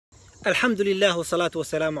Alhamdulillah wa salatu wa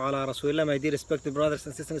salamu ala Rasulillah. My dear respected brothers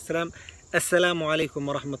and sisters in Islam, Assalamu alaikum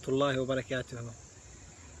wa rahmatullahi wa barakatuh.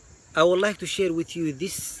 I would like to share with you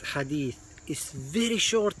this hadith. It's very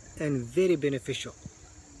short and very beneficial.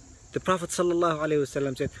 The Prophet sallallahu alaihi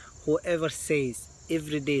wasallam said, whoever says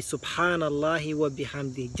every day Subhana Allah Wa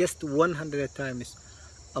Bihamdihi just 100 times,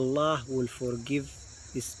 Allah will forgive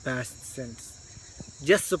his past sins.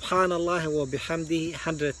 Just Subhana Allah Wa Bihamdihi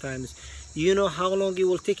 100 times. You know how long it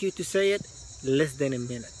will take you to say it? Less than a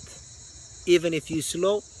minute. Even if you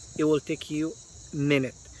slow, it will take you a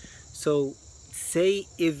minute. So say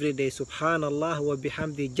every day Subhanallah wa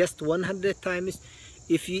bihamdi just 100 times.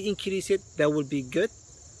 If you increase it, that will be good.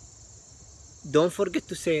 Don't forget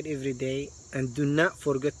to say it every day, and do not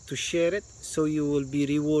forget to share it, so you will be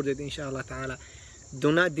rewarded inshallah ta'ala.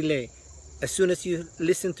 Do not delay. As soon as you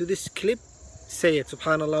listen to this clip, say it.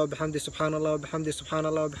 Subhanallah wa bihamdi, Subhanallah wa bihamdi,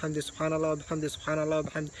 Subhanallah wa bihamdi, Subhanallah wa bihamdi, Subhanallah wa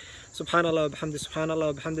bihamdi, Subhanallah wa bihamdi, Subhanallah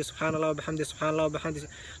wa bihamdi, Subhanallah wa bihamdi, Subhanallah wa bihamdi,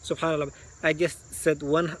 Subhanallah. I just said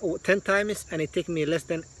 10 times and it took me less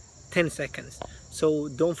than 10 seconds. So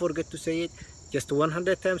don't forget to say it. Just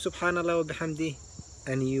 100 times Subhanallah wa bihamdi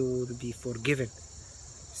and you will be forgiven.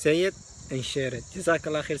 Say it and share it.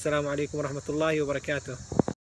 Jazakallah khair. Assalamu alaikum wa rahmatullahi wa barakatuh.